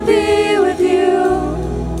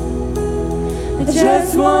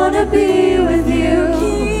just want to be with you.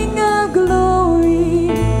 King of glory,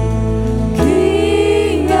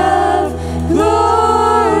 King of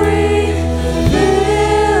glory,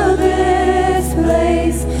 fill this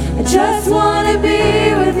place. I just want to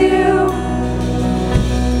be with you.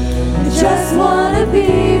 I just want to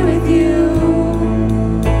be with you.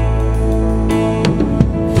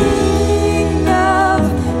 King of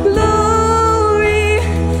glory,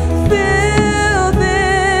 fill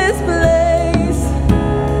this place.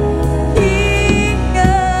 King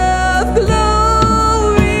of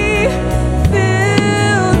glory,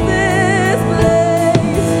 fill this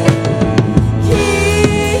place.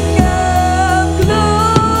 King of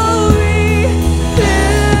glory,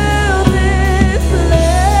 fill this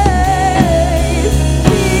place.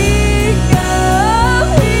 King of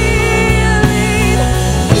healing,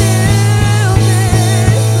 fill this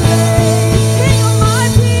place. King of my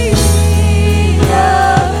peace, King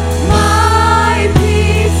of my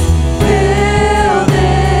peace, fill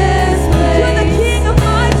this place. You're the King of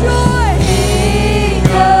my joy, King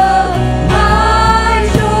of my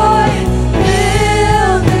joy,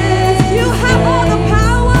 fill this. You have all the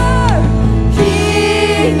power,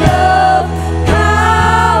 King of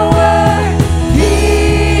power,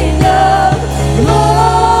 King of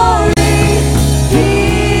glory,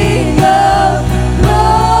 King of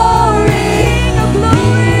glory,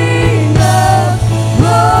 King of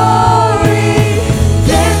glory.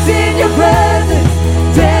 Dance in your presence,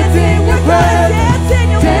 dance in your presence, dance in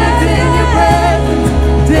your presence,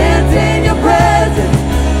 dance in your presence,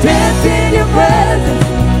 dance in your presence, dance in your presence,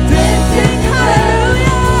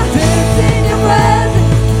 dance in your presence,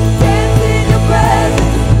 dance in your presence.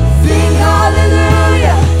 Sing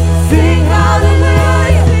hallelujah, sing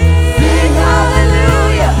hallelujah, sing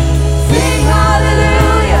hallelujah, sing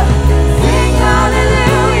hallelujah, sing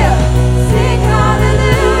hallelujah, sing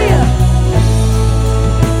hallelujah.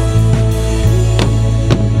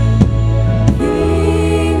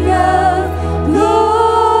 King of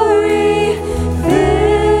glory,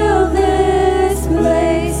 fill this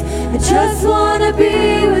place. I just want to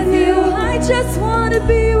be with you. I just want to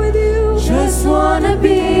be with you. Just want to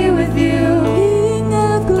be with you. King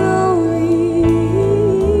of glory,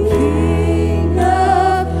 King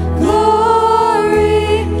of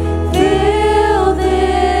glory, fill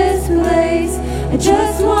this place. I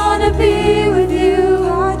just want to be with you.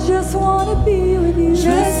 I just want to be with you.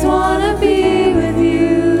 Just want to be with you.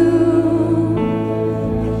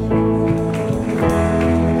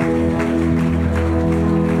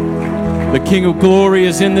 The King of Glory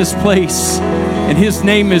is in this place, and His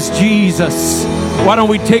name is Jesus. Why don't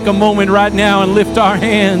we take a moment right now and lift our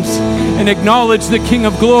hands and acknowledge the King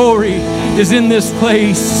of Glory is in this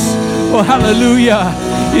place. Oh, hallelujah.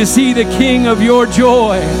 Is He the King of your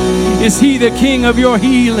joy? Is He the King of your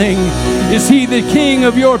healing? Is He the King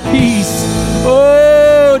of your peace?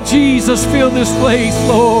 Oh, Jesus, fill this place,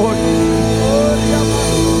 Lord.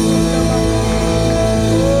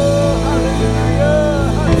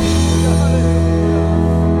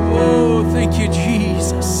 Oh, thank you,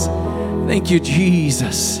 Jesus. Thank you,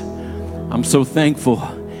 Jesus. I'm so thankful,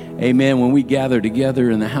 amen, when we gather together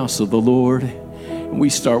in the house of the Lord and we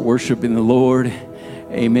start worshiping the Lord,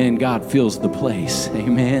 amen, God fills the place,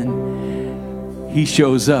 amen. He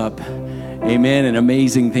shows up, amen, and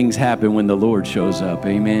amazing things happen when the Lord shows up,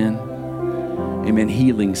 amen. Amen,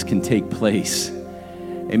 healings can take place.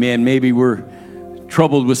 Amen, maybe we're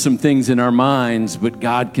troubled with some things in our minds, but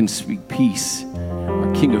God can speak peace.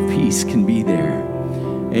 Our King of Peace can be there.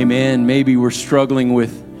 Amen. Maybe we're struggling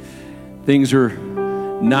with things are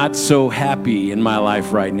not so happy in my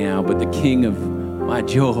life right now, but the King of my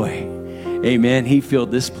joy, amen, He filled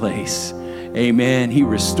this place. Amen. He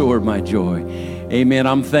restored my joy. Amen.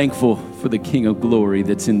 I'm thankful for the King of Glory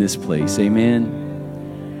that's in this place.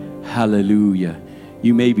 Amen. Hallelujah.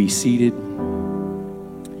 You may be seated.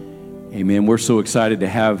 Amen. We're so excited to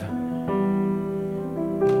have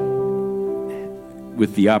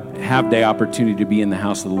the opportunity to be in the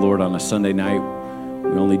house of the Lord on a Sunday night.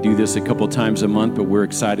 We only do this a couple times a month, but we're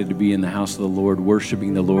excited to be in the house of the Lord,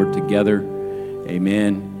 worshiping the Lord together.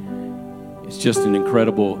 Amen. It's just an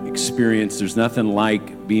incredible experience. There's nothing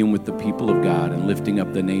like being with the people of God and lifting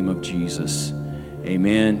up the name of Jesus.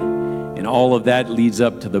 Amen. And all of that leads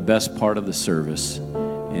up to the best part of the service.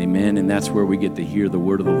 Amen. And that's where we get to hear the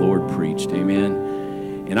word of the Lord preached.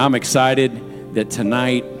 Amen. And I'm excited that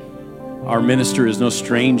tonight our minister is no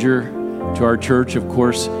stranger to our church. Of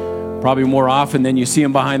course, probably more often than you see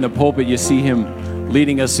him behind the pulpit, you see him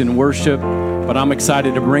leading us in worship. But I'm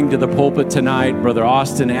excited to bring to the pulpit tonight Brother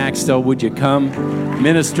Austin Axtell. Would you come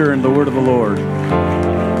minister in the word of the Lord?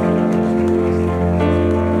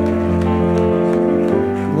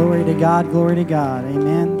 God, glory to God.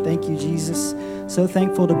 Amen. Thank you, Jesus. So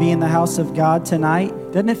thankful to be in the house of God tonight.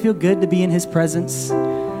 Doesn't it feel good to be in His presence?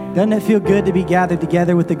 Doesn't it feel good to be gathered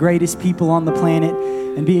together with the greatest people on the planet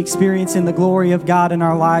and be experiencing the glory of God in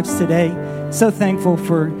our lives today? So thankful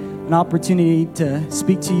for an opportunity to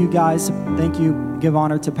speak to you guys. Thank you. Give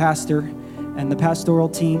honor to Pastor and the pastoral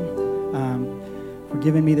team for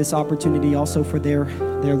giving me this opportunity, also for their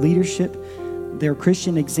leadership, their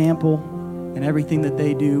Christian example, and everything that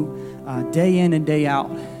they do day in and day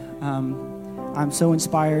out. I'm so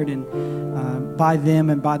inspired and by them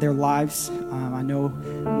and by their lives. I know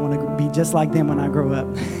I want to be just like them when I grow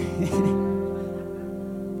up.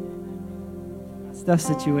 Stuff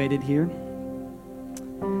situated here.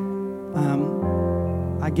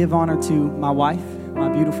 I give honor to my wife, my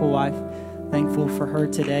beautiful wife. Thankful for her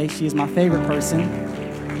today. She is my favorite person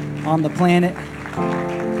on the planet.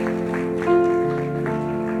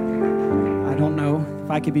 I don't know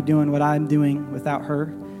if I could be doing what I'm doing without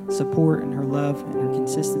her support and her love and her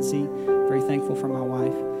consistency. Very thankful for my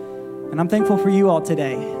wife. And I'm thankful for you all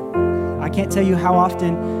today. I can't tell you how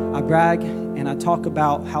often I brag and I talk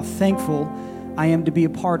about how thankful I am to be a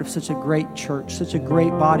part of such a great church, such a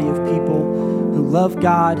great body of people who love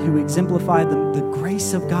God, who exemplify the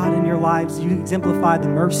grace of God in your lives. You exemplify the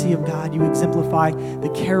mercy of God. You exemplify the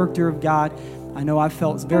character of God. I know I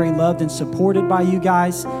felt very loved and supported by you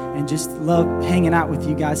guys and just love hanging out with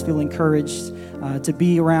you guys, feel encouraged to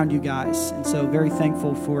be around you guys. And so very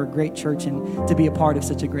thankful for a great church and to be a part of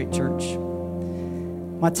such a great church.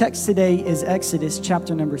 My text today is Exodus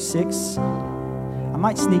chapter number 6. I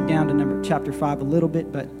might sneak down to chapter 5 a little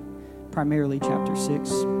bit, but primarily chapter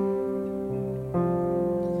 6.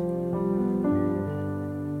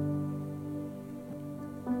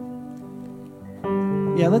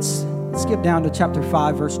 Yeah, let's skip down to chapter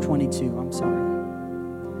 5, verse 22. I'm sorry.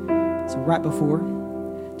 So right before,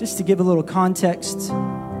 just to give a little context,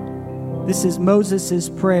 this is Moses'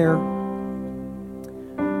 prayer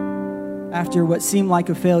after what seemed like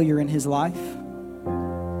a failure in his life.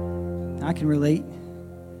 I can relate.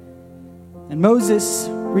 And Moses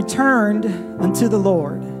returned unto the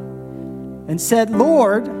Lord and said,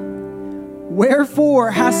 Lord,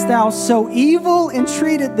 wherefore hast thou so evil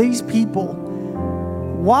entreated these people?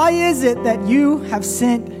 Why is it that you have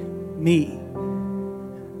sent me?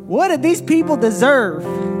 What did these people deserve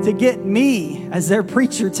to get me as their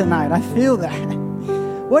preacher tonight? I feel that.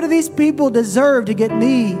 What do these people deserve to get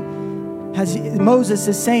me, as Moses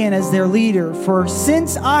is saying, as their leader? For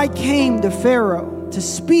since I came to Pharaoh to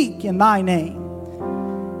speak in thy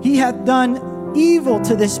name, he hath done evil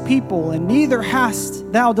to this people, and neither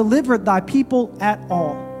hast thou delivered thy people at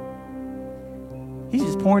all. He's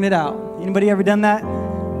just pouring it out. Anybody ever done that?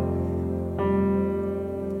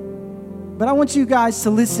 But I want you guys to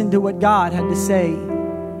listen to what God had to say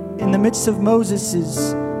in the midst of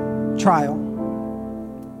Moses' trial.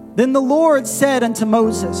 Then the Lord said unto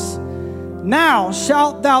Moses, Now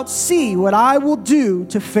shalt thou see what I will do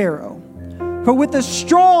to Pharaoh. For with a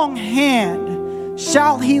strong hand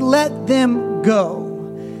shall he let them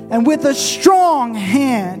go, and with a strong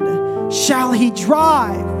hand shall he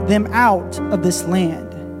drive them out of this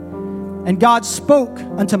land. And God spoke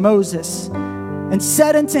unto Moses and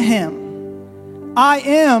said unto him, I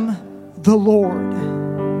am the Lord.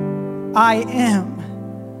 I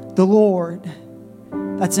am the Lord.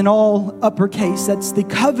 That's in all uppercase. That's the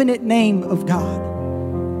covenant name of God.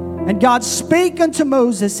 And God spake unto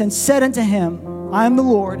Moses and said unto him, I am the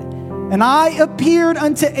Lord. And I appeared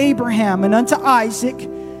unto Abraham and unto Isaac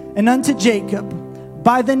and unto Jacob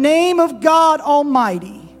by the name of God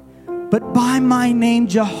Almighty, but by my name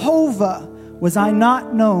Jehovah was I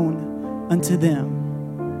not known unto them.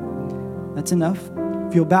 That's enough.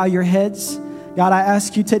 If you'll bow your heads. God, I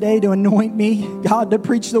ask you today to anoint me, God, to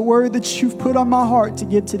preach the word that you've put on my heart to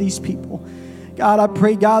give to these people. God, I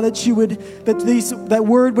pray, God, that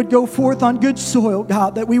word would go forth on good soil,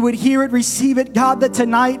 God, that we would hear it, receive it, God, that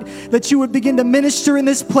tonight that you would begin to minister in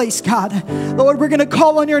this place, God. Lord, we're going to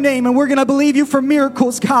call on your name and we're going to believe you for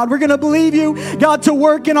miracles, God. We're going to believe you, God, to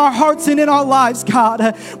work in our hearts and in our lives,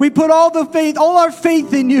 God. We put all our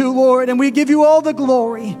faith in you, Lord, and we give you all the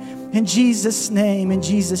glory. In Jesus' name,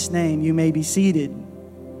 you may be seated.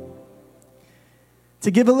 To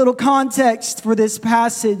give a little context for this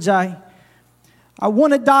passage, I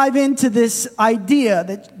want to dive into this idea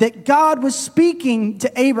that God was speaking to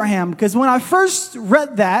Abraham. Because when I first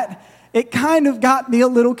read that, it kind of got me a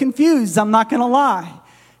little confused. I'm not going to lie.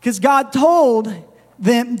 Because God told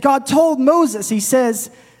Moses, he says,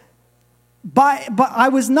 but I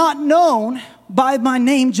was not known by my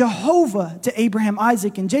name Jehovah to Abraham,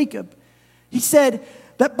 Isaac, and Jacob. He said,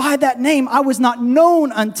 that by that name I was not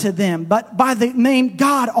known unto them, but by the name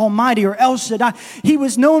God Almighty, or El Shaddai. He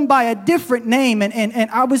was known by a different name.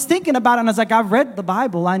 And I was thinking about it, and I was like, I've read the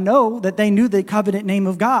Bible. I know that they knew the covenant name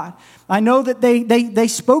of God. I know that they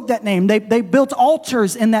spoke that name. They built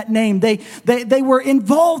altars in that name. They were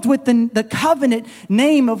involved with the covenant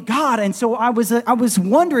name of God. And so I was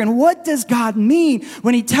wondering, what does God mean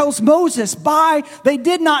when he tells Moses, they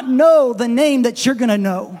did not know the name that you're going to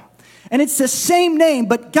know. And it's the same name,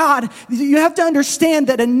 but God, you have to understand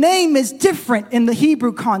that a name is different in the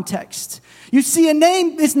Hebrew context. You see, a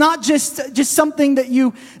name is not just something that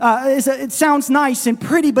it sounds nice and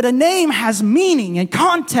pretty, but a name has meaning and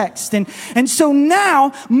context. And so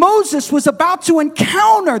now Moses was about to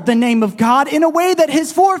encounter the name of God in a way that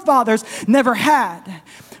his forefathers never had.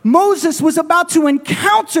 Moses was about to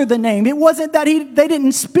encounter the name. It wasn't that they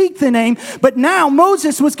didn't speak the name, but now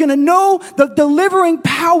Moses was going to know the delivering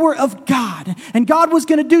power of God. And God was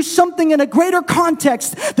going to do something in a greater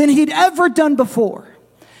context than he'd ever done before.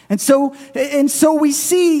 And so we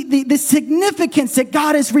see the significance that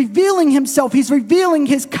God is revealing himself. He's revealing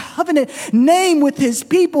his covenant name with his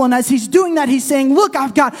people. And as he's doing that, he's saying, look,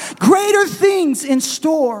 I've got greater things in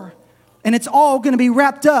store. And it's all going to be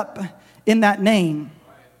wrapped up in that name.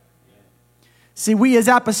 See, we as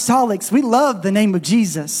apostolics, we love the name of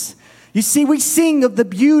Jesus. You see, we sing of the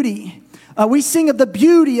beauty. We sing of the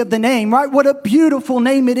beauty of the name, right? What a beautiful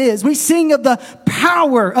name it is. We sing of the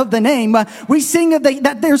power of the name. We sing of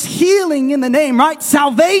that there's healing in the name, right?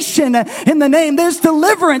 Salvation in the name. There's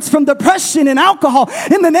deliverance from depression and alcohol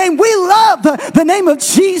in the name. We love the name of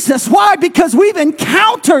Jesus. Why? Because we've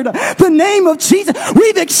encountered the name of Jesus.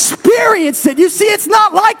 We've experienced it. You see, it's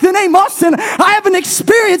not like the name Austin. I haven't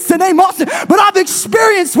experienced the name Austin, but I've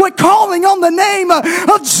experienced what calling on the name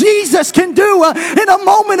of Jesus can do in a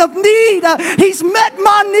moment of need. He's met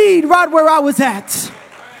my need right where I was at.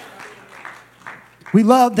 We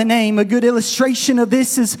love the name. A good illustration of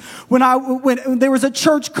this is when there was a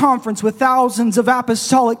church conference with thousands of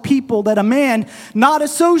apostolic people, that a man not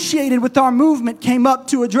associated with our movement came up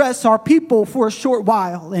to address our people for a short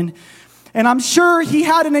while. And I'm sure he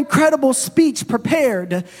had an incredible speech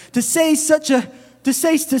prepared to say to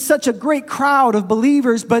such a great crowd of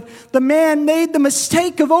believers, but the man made the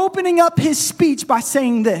mistake of opening up his speech by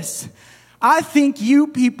saying this: I think you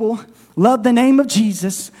people love the name of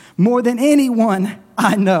Jesus more than anyone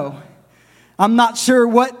I know. I'm not sure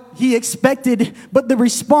what he expected, but the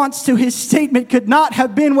response to his statement could not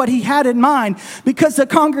have been what he had in mind, because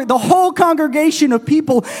the whole congregation of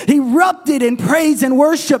people erupted in praise and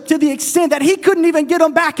worship to the extent that he couldn't even get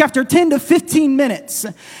them back after 10 to 15 minutes.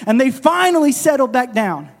 And they finally settled back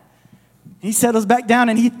down. He settles back down,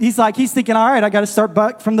 and he's thinking, all right, I got to start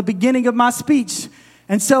back from the beginning of my speech.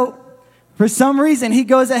 And so for some reason, he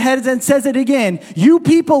goes ahead and says it again. You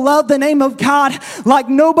people love the name of God like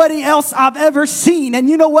nobody else I've ever seen. And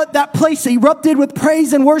you know what? That place erupted with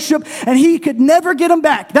praise and worship, and he could never get them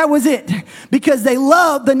back. That was it. Because they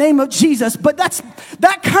love the name of Jesus. But that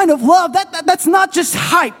kind of love, that's not just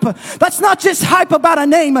hype. That's not just hype about a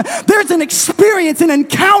name. There's an experience, an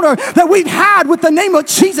encounter that we've had with the name of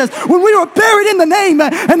Jesus. When we were buried in the name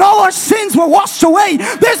and all our sins were washed away,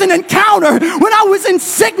 there's an encounter when I was in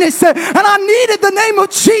sickness and I needed the name of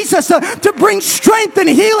Jesus to bring strength and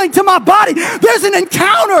healing to my body. There's an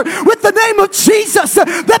encounter with the name of Jesus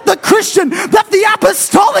that the Christian, that the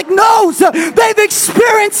apostolic knows. They've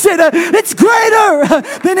experienced it. It's greater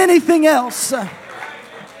than anything else.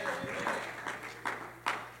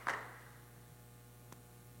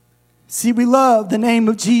 See, we love the name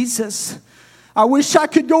of Jesus. I wish I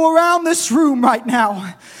could go around this room right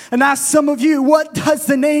now and ask some of you, what does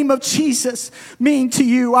the name of Jesus mean to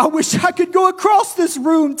you? I wish I could go across this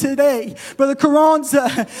room today, Brother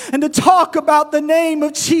Carranza, and to talk about the name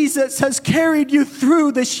of Jesus has carried you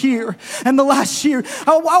through this year and the last year.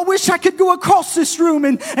 I wish I could go across this room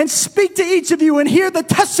and speak to each of you and hear the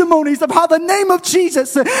testimonies of how the name of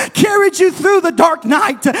Jesus carried you through the dark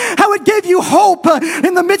night, how it gave you hope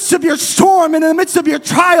in the midst of your storm, in the midst of your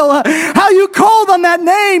trial, how you called on that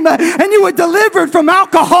name and you were delivered from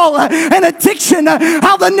alcohol and addiction,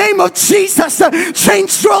 how the name of Jesus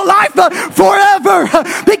changed your life forever,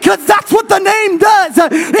 because that's what the name does.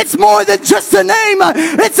 It's more than just a name.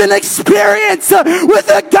 It's an experience with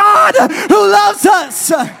a God who loves us.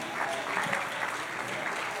 Let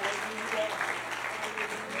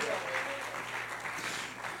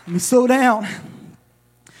me slow down.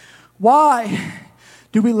 Why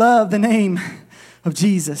do we love the name of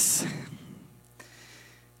Jesus?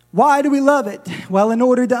 Why do we love it? Well, in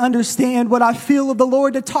order to understand what I feel of the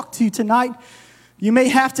Lord to talk to you tonight, You may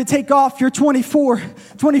have to take off your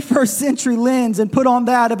 21st century lens and put on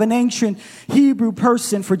that of an ancient Hebrew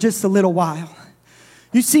person for just a little while.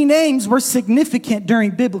 You see, names were significant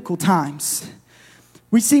during biblical times.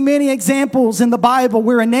 We see many examples in the Bible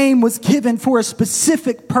where a name was given for a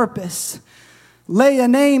specific purpose. Leah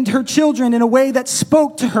named her children in a way that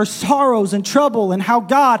spoke to her sorrows and trouble and how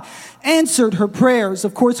God answered her prayers.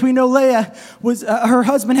 Of course, we know Leah was, her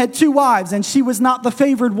husband had 2 wives and she was not the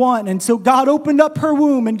favored one. And so God opened up her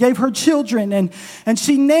womb and gave her children. And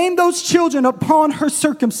she named those children upon her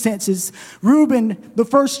circumstances. Reuben, the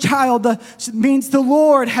first child, means the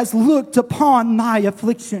Lord has looked upon my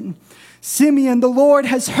affliction. Simeon, the Lord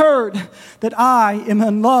has heard that I am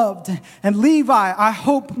unloved. And Levi, I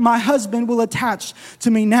hope my husband will attach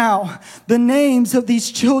to me now. The names of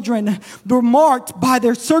these children were marked by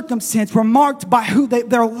their circumstance, were marked by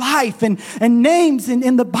their life. And names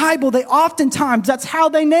in the Bible, they oftentimes, that's how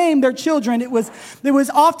they named their children. It was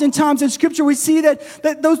oftentimes in Scripture we see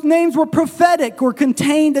that those names were prophetic or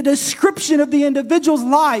contained a description of the individual's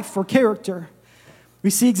life or character. We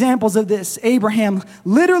see examples of this. Abraham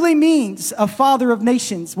literally means a father of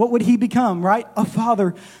nations. What would he become, right? A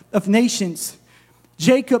father of nations.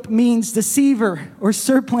 Jacob means deceiver or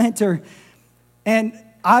supplanter. And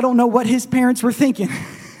I don't know what his parents were thinking.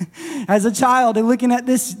 As a child, and looking at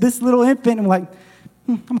this little infant, I'm like,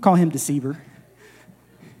 I'm going to call him deceiver.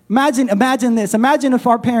 Imagine this. Imagine if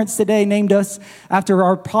our parents today named us after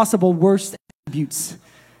our possible worst attributes.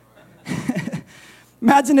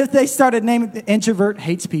 Imagine if they started naming the introvert,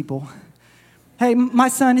 hates people. Hey, my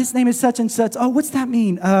son, his name is such and such. Oh, what's that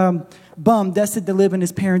mean? Bum, destined to live in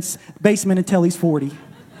his parents' basement until he's 40.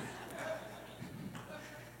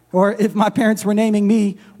 Or if my parents were naming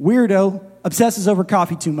me, weirdo, obsesses over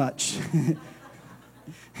coffee too much.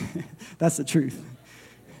 That's the truth.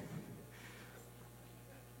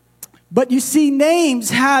 But you see, names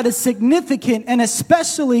had a significant, and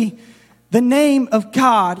especially the name of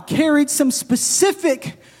God, carried some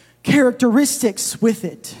specific characteristics with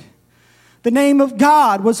it. The name of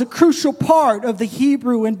God was a crucial part of the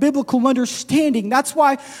Hebrew and biblical understanding. That's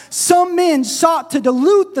why some men sought to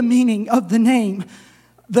dilute the meaning of the name,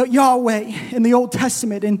 the Yahweh, in the Old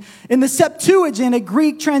Testament. And in the Septuagint, a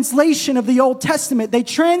Greek translation of the Old Testament, they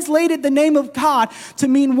translated the name of God to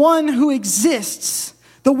mean one who exists.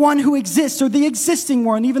 The one who exists, or the existing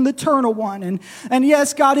one, even the eternal one. And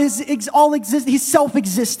yes, God is He's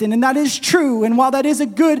self-existent, and that is true. And while that is a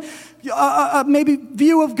good maybe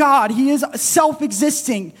view of God, He is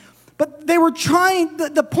self-existing. But they were trying,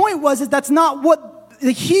 the point was that's not what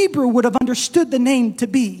the Hebrew would have understood the name to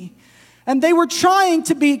be. And they were trying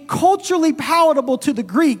to be culturally palatable to the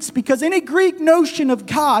Greeks, because any Greek notion of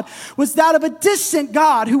God was that of a distant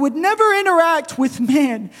God who would never interact with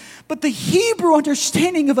man. But the Hebrew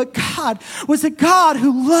understanding of a God was a God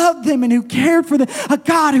who loved them and who cared for them, a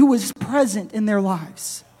God who was present in their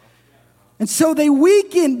lives. And so they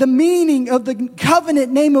weakened the meaning of the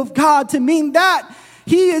covenant name of God to mean that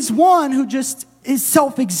He is one who just is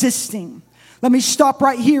self-existing. Let me stop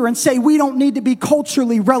right here and say we don't need to be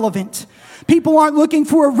culturally relevant. People aren't looking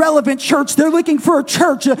for a relevant church. They're looking for a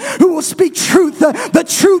church who will speak truth, the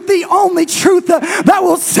truth, the only truth that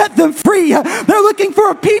will set them free. They're looking for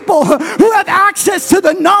a people who have access to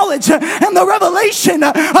the knowledge and the revelation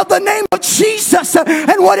of the name of Jesus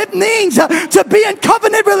and what it means to be in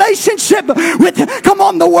covenant relationship with. Come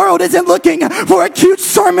on, the world isn't looking for a cute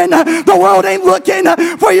sermon. The world ain't looking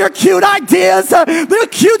for your cute ideas, the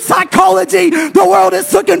cute psychology. The world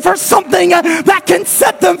is looking for something that can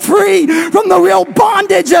set them free from the real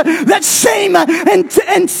bondage that shame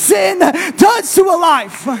and sin does to a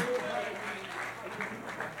life.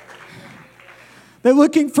 They're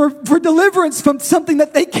looking for deliverance from something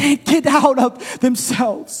that they can't get out of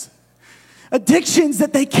themselves. Addictions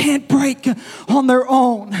that they can't break on their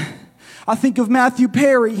own. I think of Matthew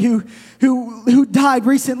Perry, who died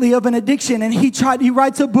recently of an addiction, and he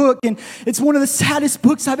writes a book, and it's one of the saddest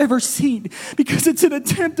books I've ever seen, because it's an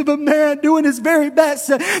attempt of a man doing his very best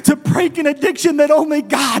to break an addiction that only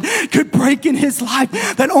God could break in his life,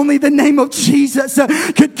 that only the name of Jesus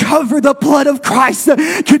could cover, the blood of Christ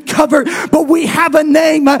could cover. But we have a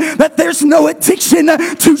name that there's no addiction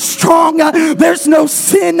too strong, there's no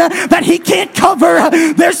sin that He can't cover,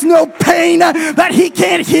 there's no pain that He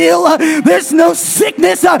can't heal, there's no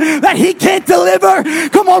sickness that He can't deliver.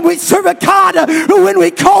 Come on, we serve a God who, when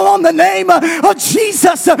we call on the name of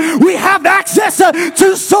Jesus, we have access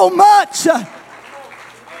to so much.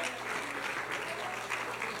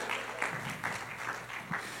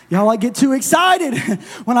 Y'all, I get too excited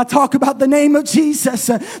when I talk about the name of Jesus.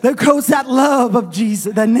 There goes that love of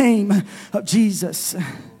Jesus, the name of Jesus.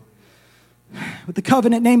 with the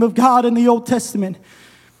covenant name of God in the Old Testament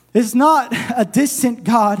is not a distant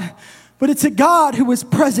God, but it's a God who is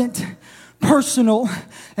present, personal,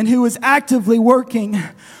 and who is actively working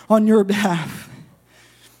on your behalf.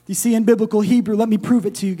 You see, in biblical Hebrew, let me prove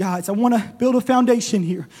it to you guys. I want to build a foundation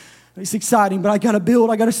here. It's exciting, but I got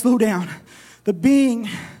to slow down. The being,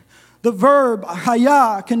 the verb,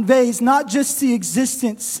 haya, conveys not just the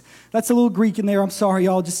existence. That's a little Greek in there. I'm sorry,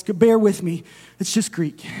 y'all. Just bear with me. It's just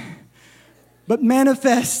Greek. But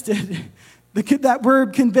manifested, that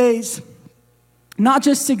verb conveys not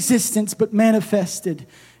just existence, but manifested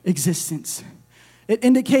existence. It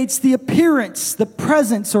indicates the appearance, the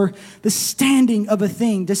presence, or the standing of a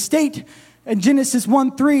thing. To state in Genesis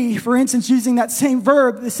 1:3, for instance, using that same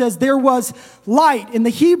verb, it says there was light. In the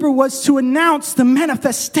Hebrew was to announce the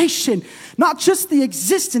manifestation, not just the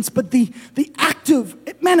existence, but the active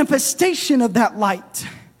manifestation of that light.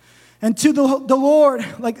 And to the Lord,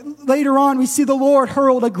 like later on, we see the Lord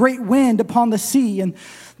hurled a great wind upon the sea, and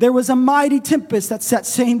there was a mighty tempest. That's that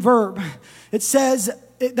same verb. It says,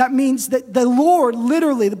 that means that the Lord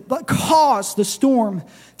literally caused the storm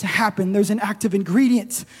to happen. There's an active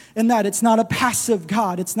ingredient in that. It's not a passive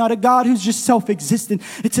God. It's not a God who's just self-existent.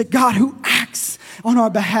 It's a God who acts on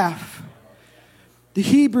our behalf. The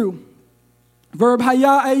Hebrew verb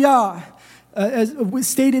haya, as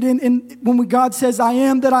stated when God says, I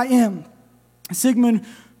am that I am. Sigmund,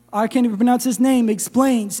 I can't even pronounce his name,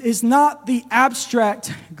 explains, is not the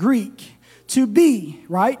abstract Greek to be,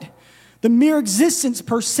 right? The mere existence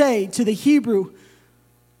per se to the Hebrew,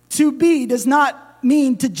 to be does not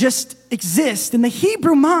mean to just exist. In the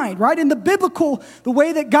Hebrew mind, right? In the biblical, the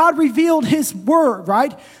way that God revealed his word,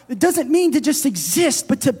 right? It doesn't mean to just exist,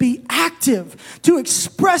 but to be active, to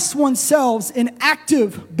express oneself in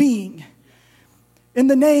active being. In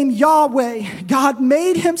the name Yahweh, God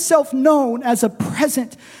made himself known as a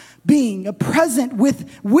present being, a present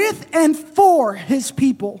with and for his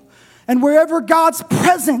people. And wherever God's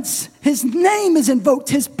presence, his name is invoked,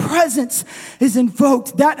 his presence is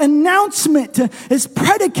invoked. That announcement is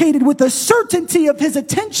predicated with the certainty of his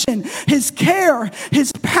attention, his care,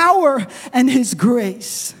 his power, and his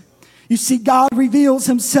grace. You see, God reveals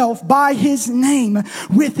himself by his name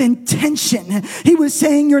with intention. He was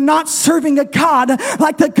saying, you're not serving a God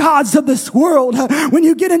like the gods of this world. When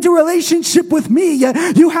you get into a relationship with me,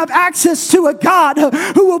 you have access to a God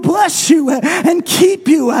who will bless you and keep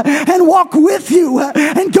you and walk with you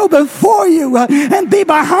and go before you and be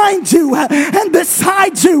behind you and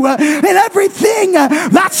beside you. And everything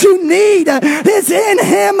that you need is in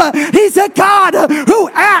him. He's a God who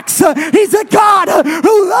acts. He's a God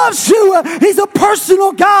who loves you. He's a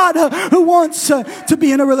personal God who wants to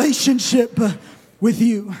be in a relationship with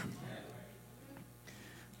you.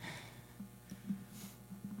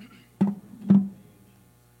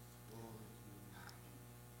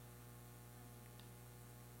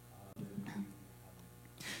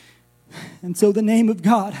 And so the name of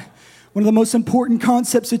God, one of the most important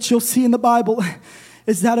concepts that you'll see in the Bible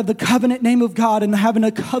is that of the covenant name of God and having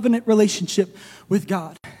a covenant relationship with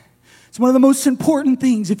God. It's one of the most important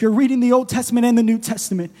things if you're reading the Old Testament and the New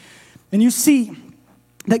Testament. And you see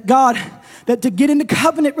that God, that to get into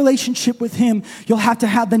covenant relationship with him, you'll have to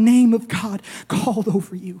have the name of God called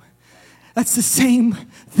over you. That's the same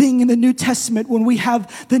thing in the New Testament when we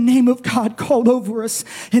have the name of God called over us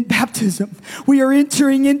in baptism. We are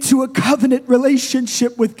entering into a covenant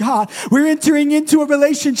relationship with God. We're entering into a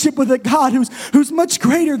relationship with a God who's much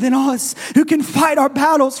greater than us, who can fight our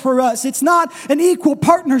battles for us. It's not an equal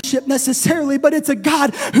partnership necessarily, but it's a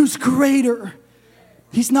God who's greater.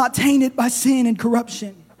 He's not tainted by sin and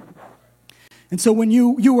corruption. And so when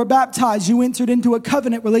you were baptized, you entered into a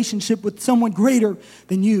covenant relationship with someone greater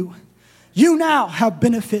than you. You now have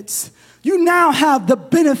benefits. You now have the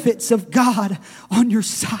benefits of God on your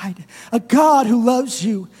side. A God who loves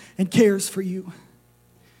you and cares for you.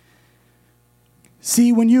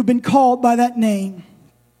 See, when you've been called by that name,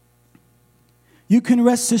 you can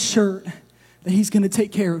rest assured that he's going to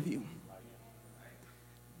take care of you.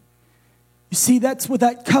 You see, that's what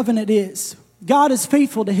that covenant is. God is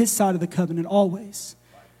faithful to his side of the covenant always.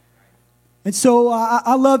 And so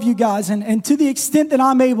I love you guys. And to the extent that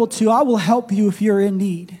I'm able to, I will help you if you're in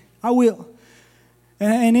need. I will.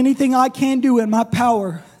 And anything I can do in my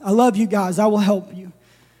power, I love you guys. I will help you.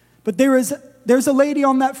 But there's a lady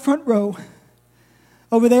on that front row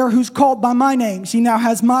over there who's called by my name. She now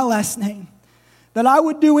has my last name. That I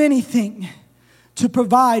would do anything to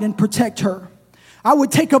provide and protect her. I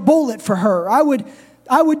would take a bullet for her. I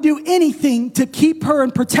I would do anything to keep her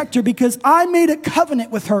and protect her because I made a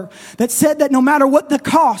covenant with her that said that no matter what the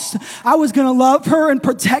cost, I was going to love her and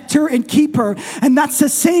protect her and keep her. And that's the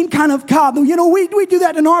same kind of God. You know, we do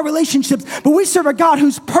that in our relationships, but we serve a God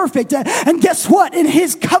who's perfect. And guess what? In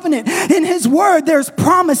his covenant, in his word, there's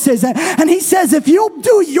promises. And he says, if you'll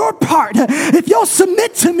do your part, if you'll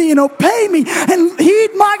submit to me and obey me and heed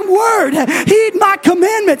my word, heed my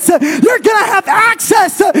commandments, you're going to have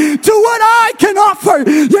access to what I can offer.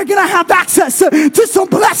 You're going to have access to some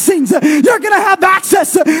blessings. You're going to have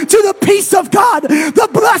access to the peace of God, the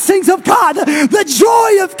blessings of God, the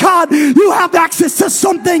joy of God. You have access to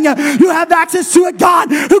something. You have access to a God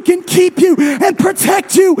who can keep you and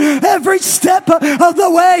protect you every step of the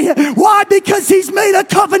way. Why? Because he's made a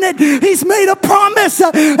covenant. He's made a promise,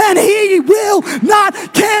 and he will not,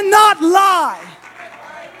 cannot lie.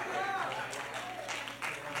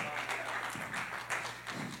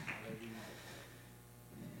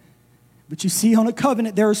 But you see, on a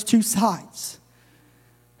covenant, there's two sides.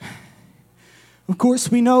 Of course,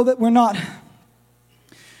 we know that we're not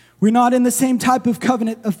in the same type of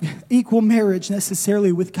covenant of equal marriage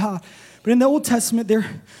necessarily with God. But in the Old Testament,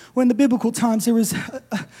 in the biblical times, there was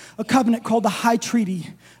a covenant called the High Treaty,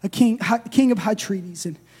 a king of high treaties.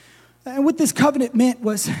 And what this covenant meant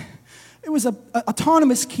was, it was an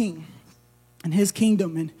autonomous king in his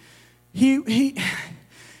kingdom. And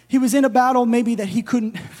he was in a battle maybe that he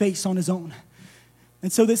couldn't face on his own.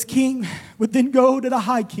 And so this king would then go to the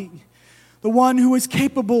high king, the one who was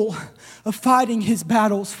capable of fighting his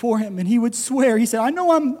battles for him. And he would swear, he said, I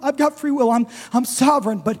know I've got free will, I'm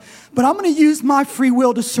sovereign, but I'm going to use my free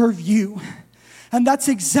will to serve you. And that's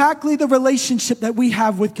exactly the relationship that we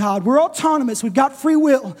have with God. We're autonomous. We've got free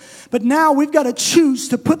will. But now we've got to choose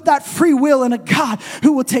to put that free will in a God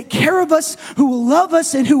who will take care of us, who will love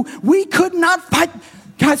us, and who we could not fight.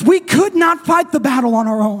 Guys, we could not fight the battle on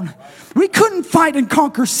our own. We couldn't fight and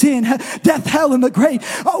conquer sin, death, hell, and the grave.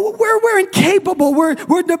 We're incapable. We're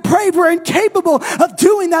depraved. We're incapable of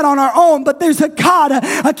doing that on our own. But there's a God, a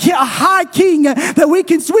high king that we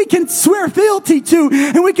can swear fealty to.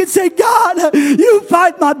 And we can say, God, you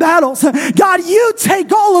fight my battles. God, you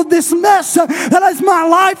take all of this mess that is my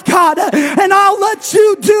life, God. And I'll let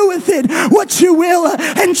you do with it what you will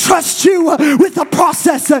and trust you with the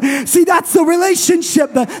process. See, that's the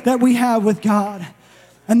relationship that we have with God.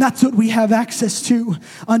 And that's what we have access to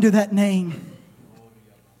under that name.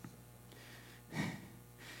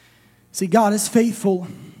 See, God is faithful.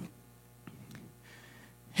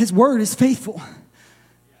 His word is faithful.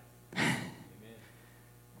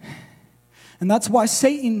 And that's why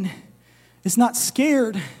Satan is not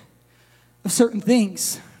scared of certain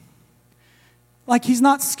things. Like he's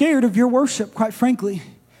not scared of your worship, quite frankly.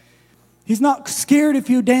 He's not scared if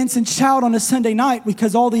you dance and shout on a Sunday night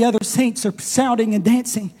because all the other saints are shouting and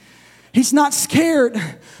dancing. He's not scared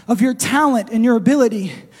of your talent and your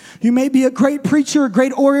ability. You may be a great preacher, a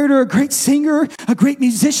great orator, a great singer, a great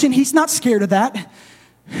musician. He's not scared of that.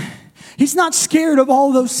 He's not scared of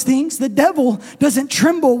all those things. The devil doesn't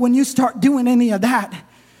tremble when you start doing any of that.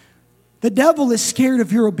 The devil is scared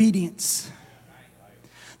of your obedience.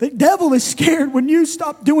 The devil is scared when you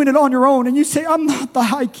stop doing it on your own and you say, I'm not the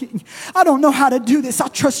high king. I don't know how to do this. I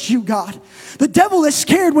trust you, God. The devil is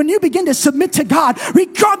scared when you begin to submit to God,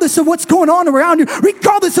 regardless of what's going on around you,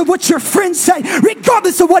 regardless of what your friends say,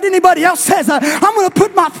 regardless of what anybody else says. I'm going to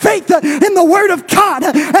put my faith in the word of God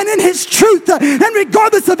and in his truth. And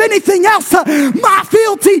regardless of anything else, my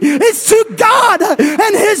fealty is to God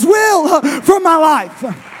and his will for my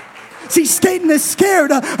life. See, Satan is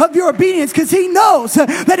scared of your obedience because he knows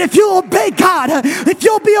that if you obey God, if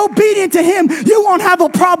you'll be obedient to him, you won't have a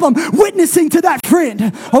problem witnessing to that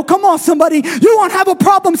friend. Oh, come on, somebody. You won't have a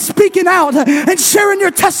problem speaking out and sharing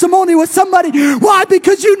your testimony with somebody. Why?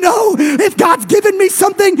 Because you know if God's given me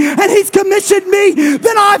something and he's commissioned me,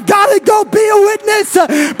 then I've got to go be a witness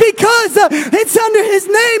because it's under his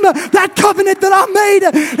name, that covenant that I made.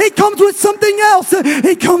 It comes with something else.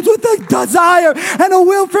 It comes with a desire and a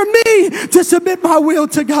will for me to submit my will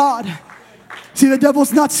to God. See, the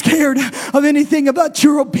devil's not scared of anything about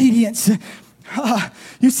your obedience.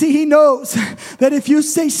 You see, he knows that if you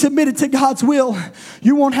stay submitted to God's will,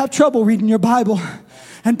 you won't have trouble reading your Bible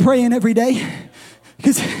and praying every day.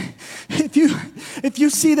 Because if you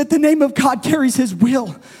see that the name of God carries his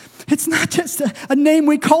will, it's not just a name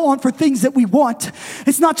we call on for things that we want.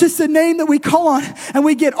 It's not just a name that we call on and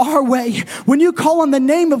we get our way. When you call on the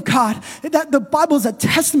name of God, that the Bible is a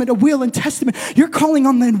testament, a will and testament. You're calling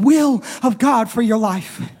on the will of God for your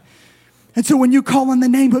life. And so when you call on the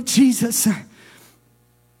name of Jesus,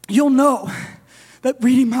 you'll know that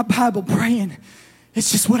reading my Bible, praying,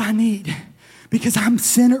 it's just what I need. because I'm a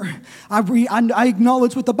sinner. I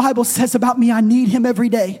acknowledge what the Bible says about me. I need him every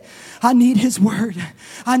day. I need his word.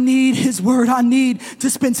 I need his word. I need to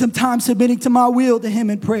spend some time submitting to my will to him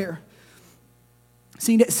in prayer.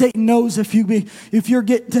 See, that Satan knows if you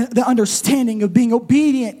get the understanding of being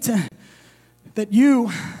obedient, that you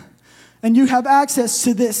have access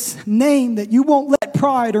to this name, that you won't let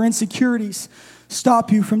pride or insecurities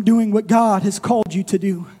stop you from doing what God has called you to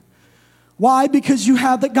do. Why? Because you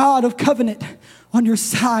have the God of covenant on your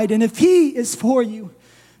side. And if he is for you,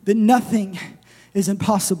 then nothing is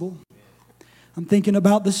impossible. I'm thinking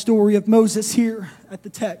about the story of Moses here at the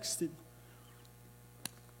text.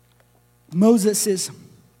 Moses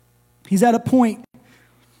he's at a point,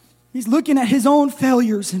 he's looking at his own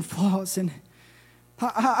failures and flaws. And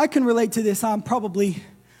I can relate to this. I'm probably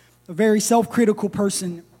a very self-critical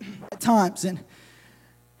person at times. And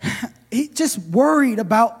he's just worried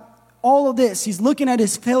about all of this. He's looking at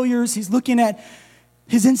his failures. He's looking at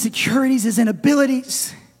his insecurities, his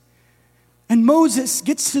inabilities. And Moses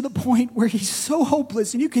gets to the point where he's so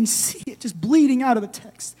hopeless, and you can see it just bleeding out of the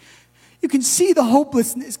text. You can see the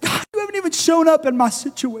hopelessness. God, you haven't even shown up in my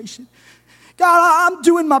situation. God, I'm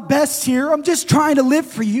doing my best here. I'm just trying to live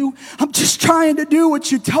for you. I'm just trying to do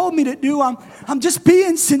what you told me to do. I'm just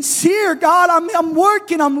being sincere. God, I'm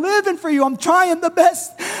working. I'm living for you. I'm trying the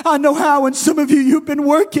best I know how. And some of you, you've been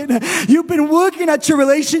working. You've been working at your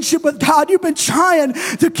relationship with God. You've been trying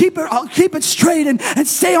to keep it straight and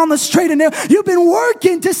stay on the straight and narrow. You've been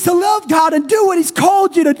working just to love God and do what he's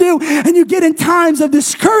called you to do. And you get in times of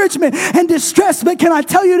discouragement and distress. But can I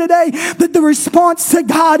tell you today that the response to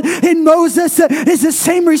God in Moses is the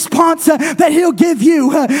same response that he'll give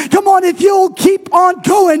you. Come on, if you'll keep on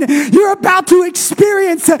going, you're about to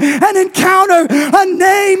experience and encounter a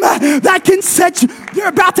name that can set you. You're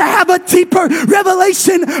about to have a deeper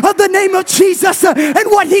revelation of the name of Jesus and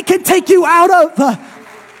what he can take you out of.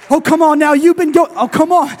 Oh, come on now.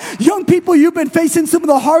 Come on. Young people, you've been facing some of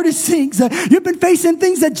the hardest things. You've been facing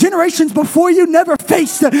things that generations before you never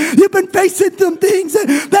faced. You've been facing some things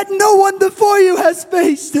that no one before you has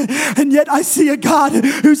faced. And yet I see a God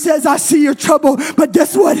who says, I see your trouble, but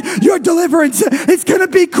guess what? Your deliverance is going to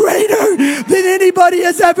be greater than anybody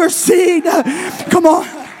has ever seen. Come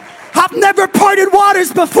on. I've never parted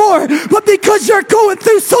waters before, but because you're going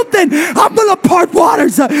through something, I'm going to part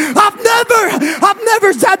waters. I've never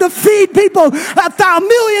had to feed people,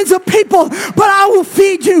 millions of people, but I will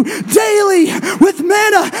feed you daily with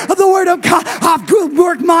manna of the word of God. I've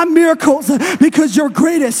worked my miracles because your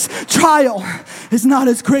greatest trial is not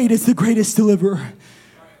as great as the greatest deliverer.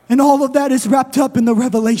 And all of that is wrapped up in the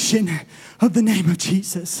revelation of the name of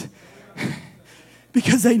Jesus.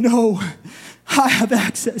 Because they know I have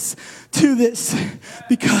access to this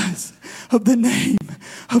because of the name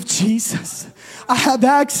of Jesus. I have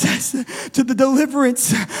access to the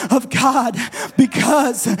deliverance of God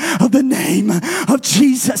because of the name of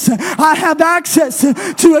Jesus. I have access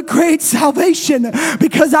to a great salvation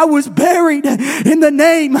because I was buried in the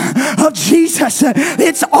name of Jesus.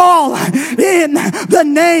 It's all in the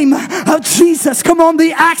name of Jesus. Come on,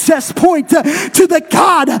 the access point to the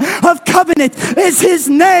God of covenant is his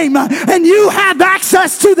name, and you have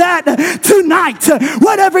access to that tonight.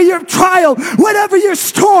 Whatever your trial, whatever your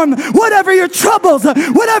storm, whatever your troubles,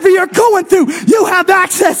 whatever you're going through, you have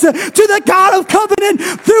access to the God of covenant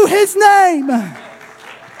through his name.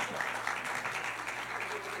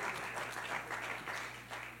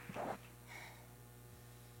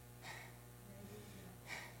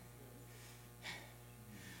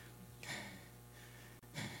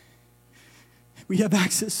 We have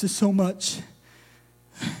access to so much.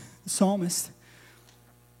 The psalmist.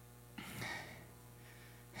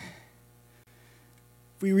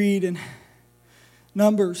 We read in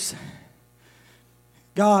Numbers,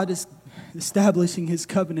 God is establishing his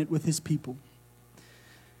covenant with his people.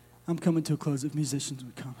 I'm coming to a close if musicians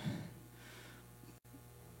would come.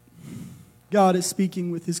 God is speaking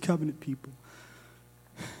with his covenant people.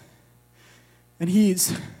 And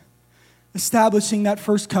he's establishing that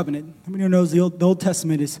first covenant. How many knows the Old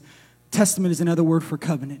Testament is another word for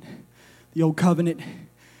covenant? The Old Covenant,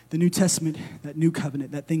 the New Testament, that new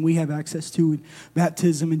covenant, that thing we have access to in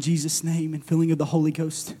baptism in Jesus' name and filling of the Holy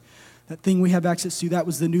Ghost. That thing we have access to, that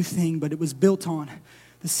was the new thing, but it was built on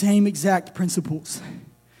the same exact principles.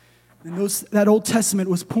 And that Old Testament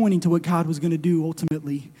was pointing to what God was going to do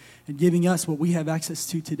ultimately and giving us what we have access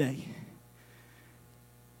to today.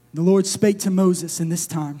 The Lord spake to Moses in this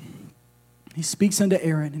time. He speaks unto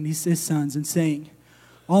Aaron and his sons and saying,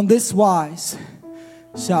 on this wise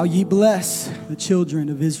shall ye bless the children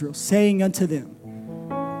of Israel, saying unto them,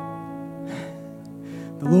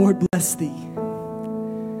 the Lord bless thee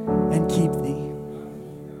and keep thee.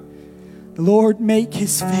 The Lord make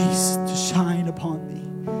his face to shine upon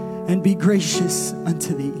thee and be gracious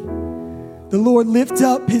unto thee. The Lord lift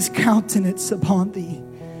up his countenance upon thee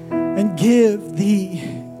and give thee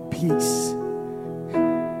peace.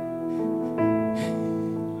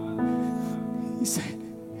 He said,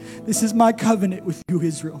 this is my covenant with you,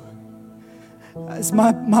 Israel. As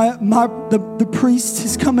the priest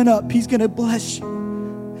is coming up, he's going to bless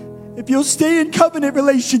you. If you'll stay in covenant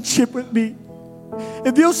relationship with me,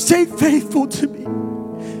 if you'll stay faithful to me,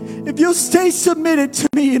 if you'll stay submitted to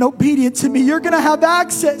me and obedient to me, you're going to have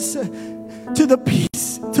access to the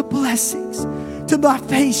peace, to blessings, to my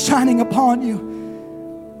face shining upon you.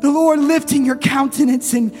 The Lord lifting your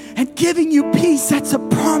countenance and giving you peace. That's a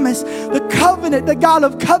promise. The covenant, the God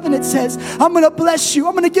of covenant says, I'm going to bless you.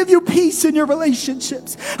 I'm going to give you peace in your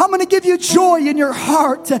relationships. I'm going to give you joy in your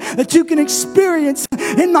heart that you can experience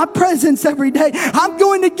in my presence every day. I'm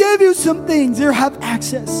going to give you some things. You have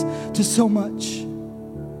access to so much.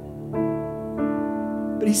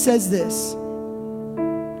 But he says this.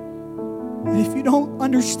 And if you don't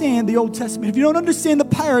understand the Old Testament, if you don't understand the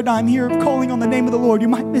paradigm here of calling on the name of the Lord, you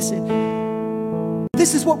might miss it.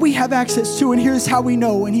 This is what we have access to, and here's how we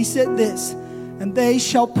know. And he said this, and they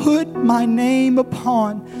shall put my name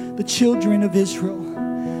upon the children of Israel,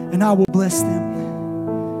 and I will bless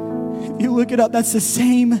them. If you look it up, that's the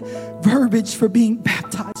same verbiage for being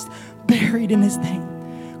baptized, buried in his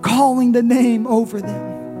name, calling the name over them.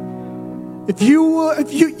 If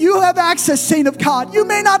you have access, saint of God, you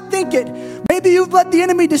may not think it. Maybe you've let the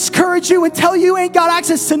enemy discourage you and tell you ain't got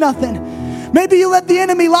access to nothing. Maybe you let the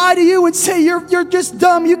enemy lie to you and say you're just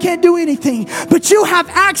dumb, you can't do anything. But you have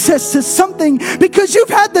access to something because you've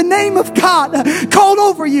had the name of God called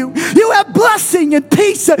over you. You have blessing and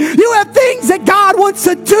peace. You have things that God wants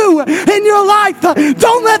to do in your life.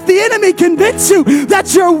 Don't let the enemy convince you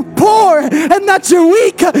that you're poor and that you're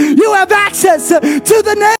weak. You have access to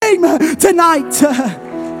the name tonight.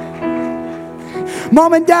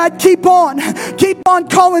 Mom and dad, keep on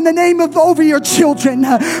calling the name over your children.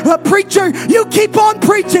 Preacher, you keep on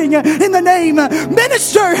preaching in the name.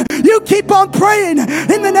 Minister, you keep on praying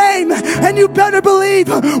in the name. And you better believe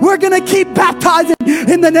we're going to keep baptizing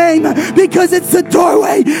in the name, because it's the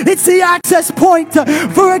doorway. It's the access point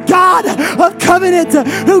for a God of covenant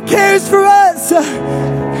who cares for us.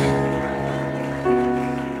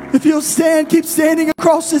 If you'll stand, keep standing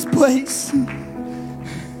across this place.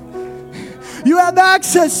 You have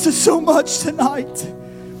access to so much tonight.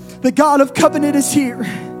 The God of covenant is here.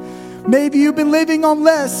 Maybe you've been living on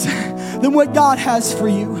less than what God has for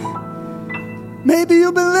you. Maybe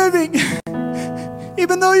you've been living,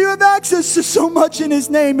 even though you have access to so much in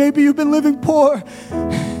his name, maybe you've been living poor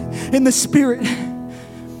in the spirit.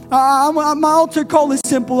 My altar call is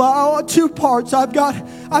simple. 2 parts.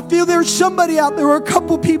 I feel there's somebody out there, or a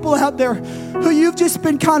couple people out there, who you've just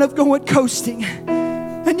been kind of going coasting.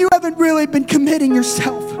 And you haven't really been committing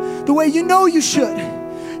yourself the way you know you should.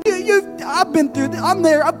 I've been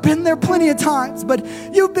there plenty of times, but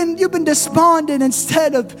you've been despondent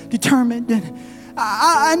instead of determined.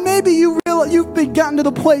 And maybe you've been gotten to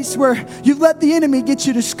the place where you've let the enemy get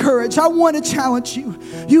you discouraged. I want to challenge you.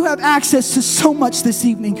 You have access to so much this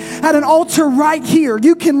evening. At an altar right here,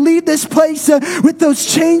 you can leave this place with those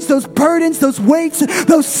chains, those burdens, those weights,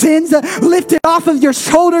 those sins lifted off of your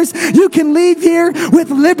shoulders. You can leave here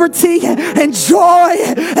with liberty and joy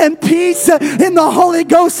and peace in the Holy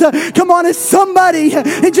Ghost. Come on, if somebody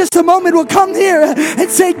in just a moment will come here and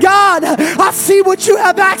say, God, I see what you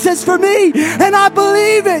have access for me, and I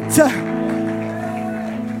believe it.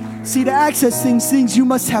 See, to access things you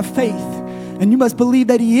must have faith, and you must believe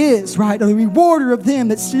that he is, right, the rewarder of them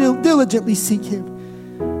that still diligently seek him.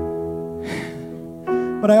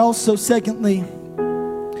 But I also, secondly,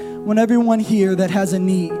 want everyone here that has a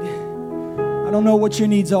need. I don't know what your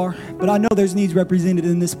needs are, but I know there's needs represented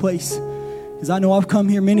in this place, because I know I've come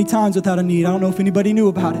here many times without a need. I don't know if anybody knew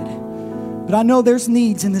about it, but I know there's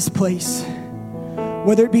needs in this place,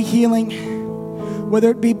 whether it be healing, whether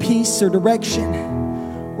it be peace or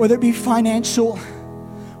direction, whether it be financial,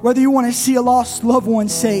 whether you want to see a lost loved one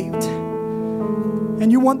saved and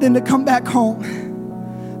you want them to come back home.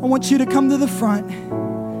 I want you to come to the front.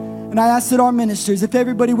 And I ask that our ministers, if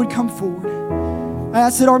everybody would come forward, I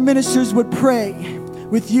ask that our ministers would pray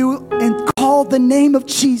with you and call the name of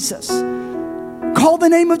Jesus. Call the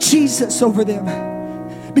name of Jesus over them,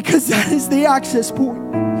 because that is the access point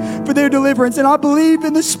for their deliverance. And I believe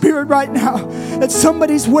in the Spirit right now that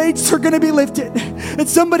somebody's weights are going to be lifted, that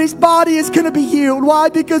somebody's body is going to be healed. Why?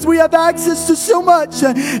 Because we have access to so much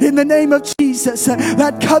in the name of Jesus,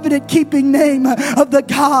 that covenant keeping name of the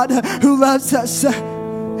God who loves us.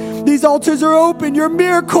 These altars are open. Your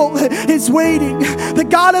miracle is waiting. The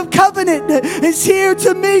God of covenant is here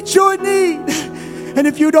to meet your need. And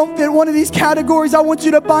if you don't fit one of these categories, I want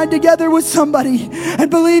you to bind together with somebody and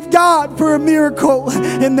believe God for a miracle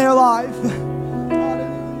in their life.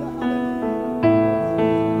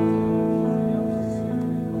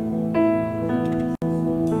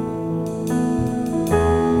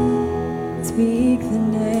 Speak the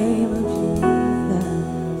name of Jesus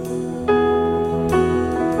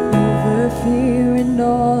over fear and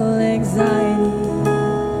all anxiety.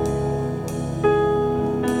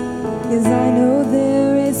 'Cause I know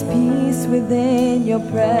there is peace within your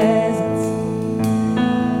presence.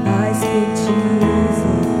 I speak Jesus.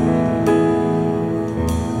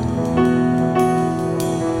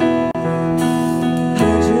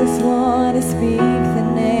 I just want to speak the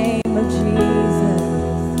name of Jesus.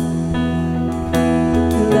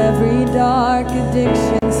 Till every dark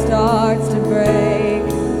addiction starts to break.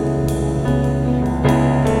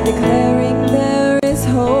 Declaring there is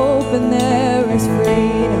hope and there is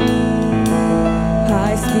freedom.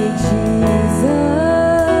 I speak Jesus.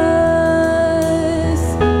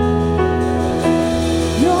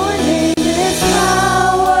 Your name is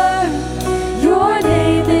power. Your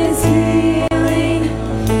name is healing.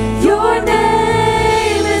 Your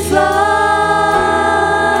name is life.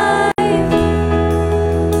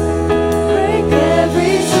 Break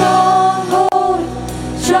every stronghold.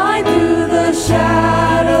 Shine through the shadows.